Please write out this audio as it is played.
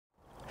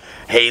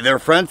Hey there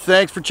friends,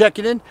 thanks for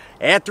checking in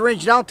at the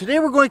range. Now today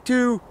we're going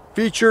to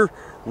feature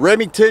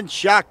Remington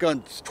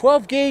shotguns,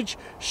 12 gauge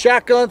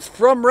shotguns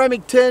from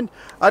Remington.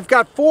 I've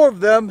got 4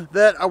 of them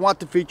that I want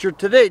to feature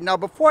today. Now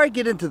before I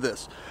get into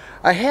this,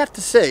 I have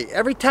to say,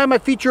 every time I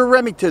feature a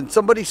Remington,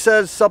 somebody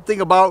says something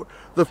about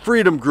the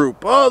Freedom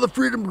Group. Oh, the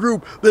Freedom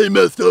Group, they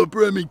messed up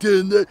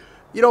Remington.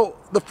 You know,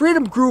 the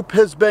Freedom Group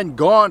has been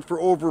gone for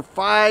over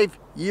 5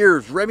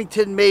 years.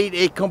 Remington made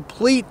a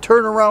complete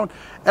turnaround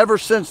ever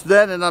since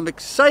then, and I'm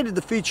excited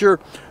to feature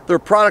their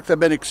product. I've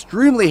been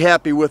extremely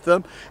happy with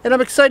them, and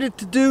I'm excited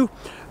to do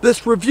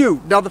this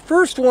review. Now, the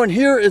first one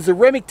here is the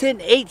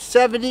Remington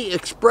 870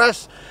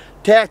 Express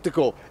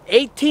Tactical,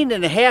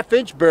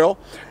 18.5-inch barrel,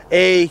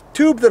 a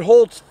tube that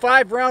holds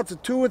 5 rounds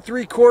of 2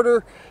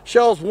 3/4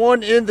 shells,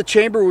 1 in the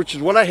chamber, which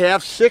is what I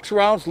have, 6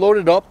 rounds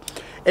loaded up,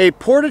 a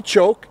ported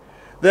choke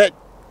that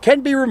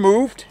can be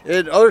removed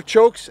and other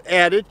chokes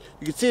added.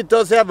 You can see it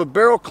does have a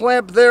barrel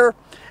clamp there,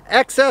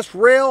 excess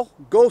rail,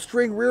 ghost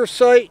ring rear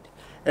sight,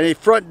 and a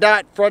front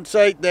dot front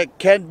sight that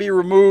can be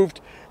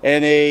removed,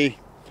 and a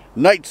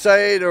night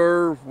sight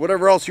or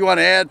whatever else you want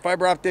to add,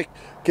 fiber optic,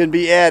 can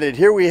be added.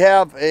 Here we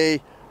have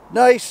a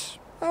nice,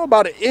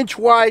 about 1 inch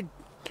wide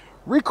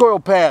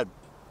recoil pad,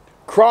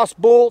 cross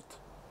bolt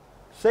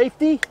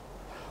safety.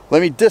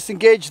 Let me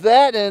disengage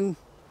that and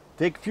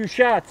take a few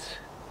shots.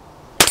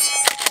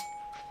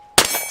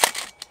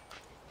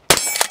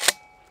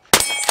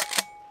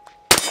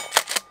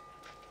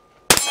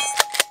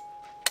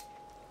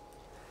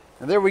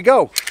 And there we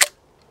go.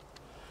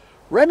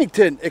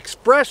 Remington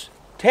Express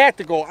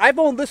Tactical. I've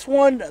owned this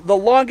one the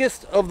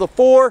longest of the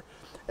 4,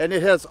 and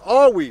it has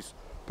always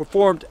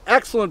performed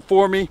excellent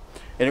for me,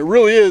 and it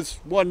really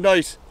is one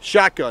nice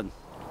shotgun.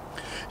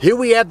 Here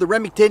we have the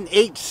Remington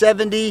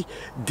 870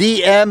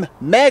 DM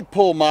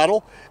Magpul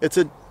model. It's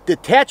a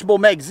detachable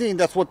magazine,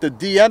 that's what the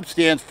DM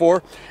stands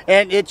for,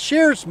 and it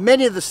shares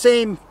many of the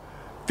same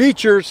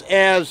features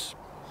as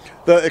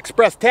the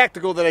Express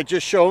Tactical that I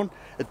just shown.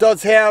 It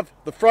does have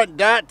the front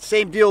dot,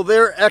 same deal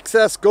there,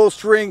 excess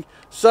ghost ring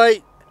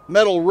sight,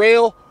 metal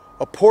rail,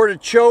 a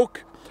ported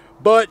choke,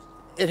 but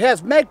it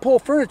has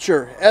Magpul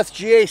furniture,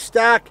 SGA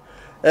stock,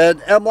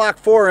 and M-LOK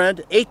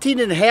forend,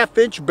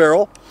 18.5-inch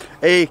barrel,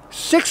 a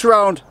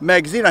 6-round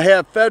magazine. I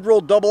have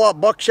Federal double-aught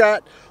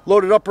buckshot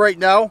loaded up right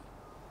now,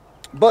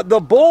 but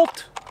the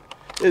bolt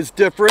is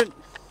different,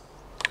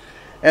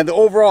 and the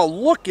overall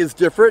look is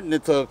different, and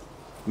it's a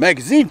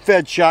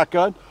magazine-fed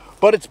shotgun.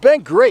 But it's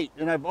been great,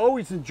 and I've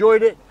always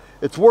enjoyed it.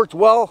 It's worked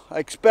well. I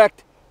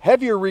expect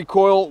heavier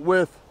recoil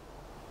with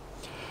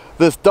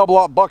this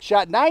double-aught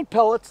buckshot. 9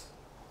 pellets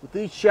with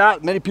each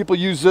shot. Many people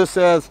use this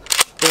as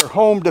their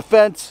home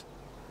defense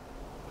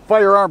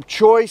firearm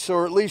choice,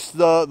 or at least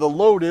the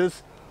load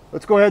is.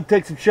 Let's go ahead and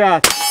take some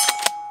shots.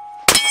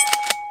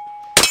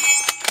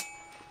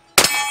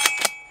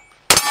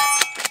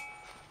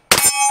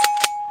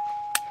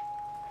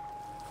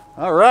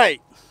 All right.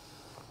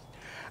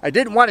 I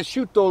didn't want to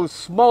shoot those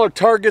smaller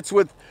targets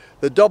with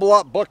the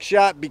double-aught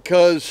buckshot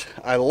because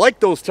I like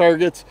those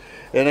targets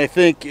and I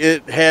think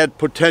it had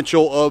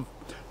potential of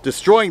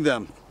destroying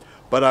them.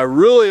 But I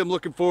really am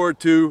looking forward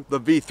to the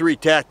V3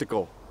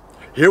 Tactical.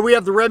 Here we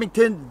have the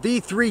Remington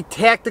V3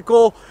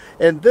 Tactical,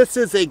 and this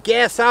is a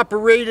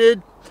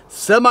gas-operated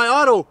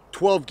semi-auto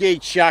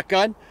 12-gauge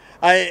shotgun.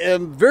 I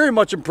am very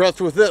much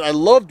impressed with it. I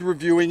loved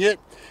reviewing it.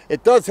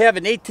 It does have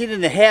an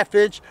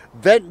 18.5-inch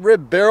vent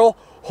rib barrel,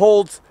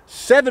 holds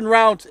 7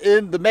 rounds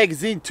in the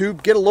magazine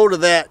tube. Get a load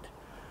of that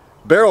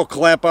barrel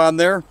clamp on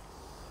there.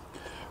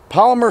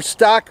 Polymer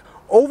stock,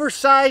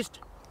 oversized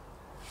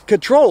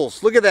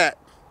controls. Look at that.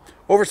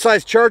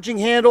 Oversized charging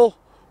handle,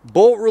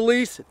 bolt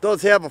release. It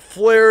does have a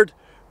flared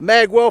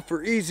mag well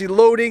for easy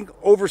loading,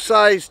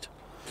 oversized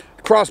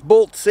cross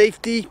bolt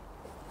safety,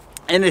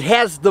 and it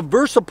has the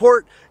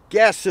VersaPort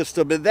gas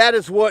system, and that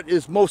is what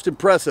is most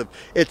impressive.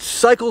 It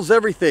cycles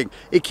everything.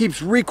 It keeps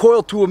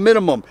recoil to a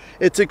minimum.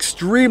 It's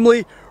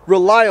extremely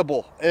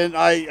reliable, and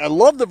I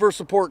love the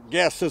VersaPort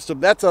gas system.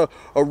 That's a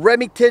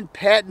Remington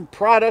patent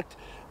product,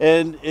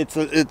 and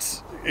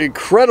it's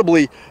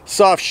incredibly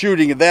soft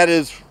shooting, and that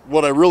is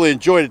what I really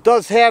enjoyed. It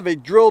does have a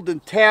drilled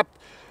and tapped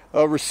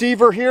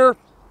receiver here,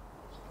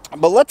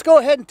 but let's go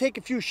ahead and take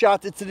a few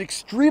shots. It's an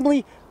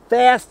extremely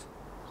fast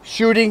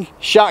shooting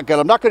shotgun.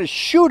 I'm not going to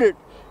shoot it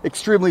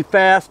extremely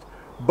fast,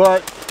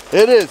 but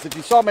it is. If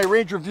you saw my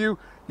range review,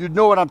 you'd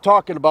know what I'm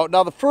talking about.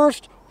 Now the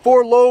first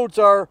 4 loads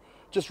are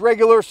just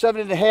regular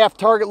 7.5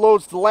 target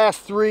loads. The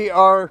last 3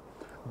 are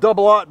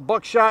double-aught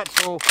buckshot,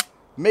 so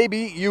maybe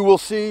you will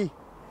see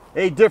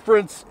a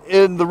difference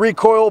in the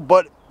recoil,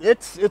 but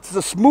it's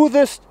the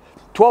smoothest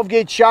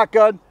 12-gauge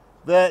shotgun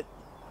that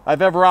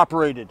I've ever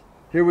operated.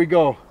 Here we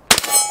go.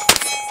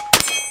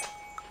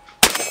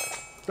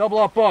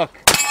 Double-aught buck.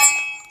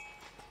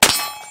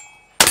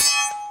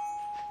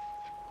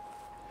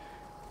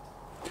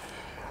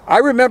 I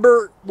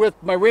remember with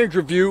my range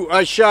review,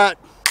 I shot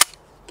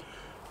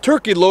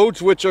turkey loads,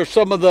 which are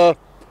some of the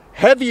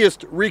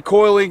heaviest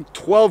recoiling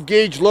 12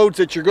 gauge loads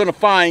that you're going to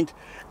find,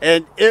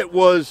 and it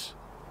was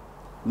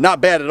not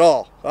bad at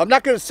all. I'm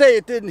not going to say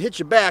it didn't hit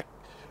you back,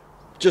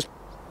 just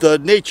the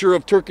nature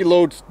of turkey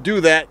loads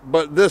do that,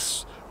 but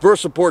this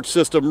VersaPort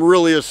system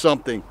really is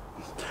something.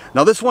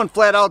 Now this one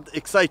flat out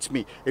excites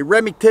me. A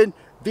Remington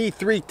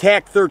V3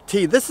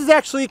 TAC-13. This is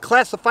actually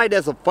classified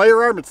as a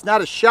firearm. It's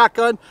not a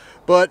shotgun,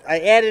 but I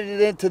added it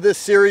into this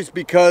series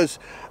because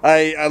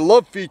I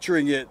love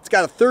featuring it. It's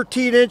got a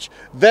 13-inch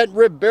vent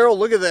rib barrel.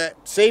 Look at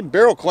that, same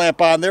barrel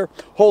clamp on there.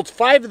 Holds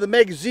 5 in the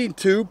magazine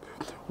tube,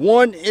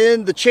 1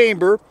 in the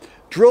chamber.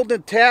 Drilled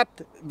and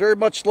tapped, very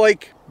much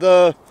like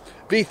the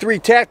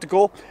V3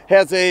 Tactical.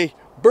 Has a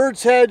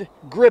bird's head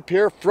grip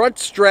here, front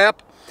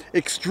strap.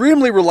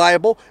 Extremely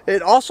reliable.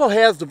 It also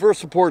has the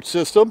VersaPort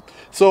system,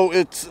 so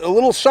it's a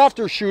little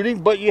softer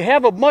shooting, but you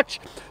have a much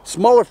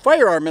smaller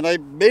firearm. And I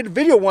made a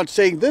video once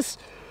saying this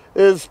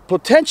is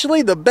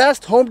potentially the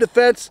best home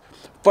defense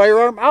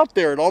firearm out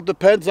there. It all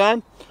depends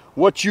on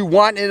what you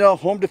want in a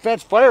home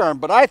defense firearm,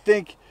 but I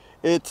think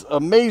it's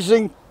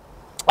amazing.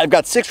 I've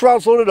got 6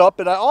 rounds loaded up,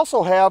 and I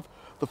also have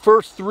the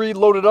first 3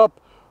 loaded up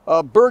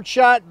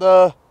birdshot.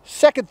 The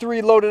second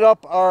 3 loaded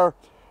up are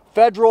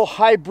Federal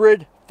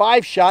Hybrid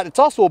 5-shot. It's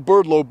also a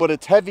bird load, but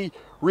it's heavy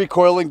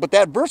recoiling. But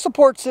that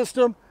VersaPort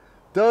system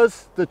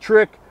does the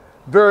trick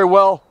very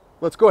well.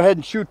 Let's go ahead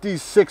and shoot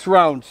these 6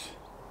 rounds.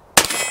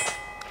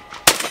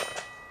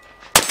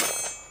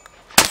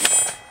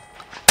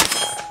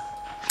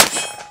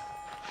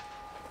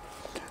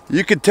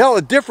 You can tell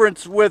a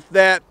difference with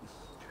that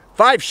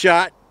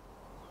 5-shot.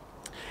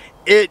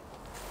 It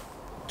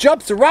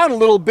jumps around a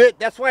little bit.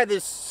 That's why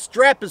this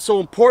strap is so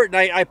important.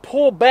 I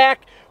pull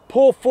back,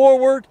 pull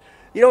forward.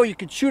 You know, you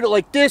can shoot it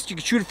like this, you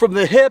can shoot it from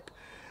the hip,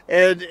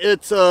 and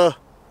it's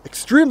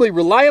extremely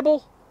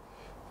reliable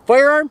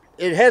firearm.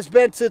 It has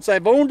been since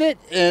I've owned it,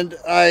 and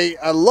I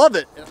love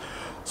it.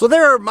 So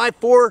there are my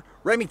 4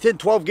 Remington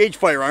 12-gauge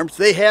firearms.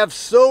 They have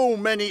so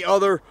many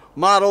other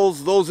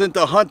models. Those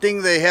into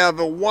hunting, they have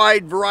a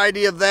wide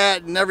variety of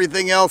that, and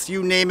everything else,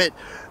 you name it,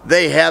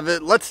 they have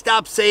it. Let's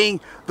stop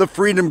saying the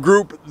Freedom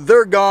Group.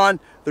 They're gone.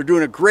 They're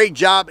doing a great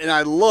job, and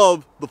I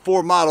love the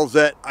 4 models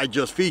that I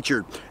just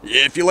featured.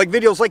 If you like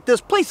videos like this,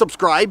 please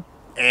subscribe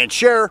and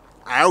share.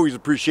 I always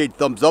appreciate the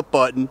thumbs up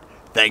button.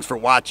 Thanks for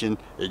watching,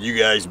 and you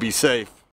guys be safe.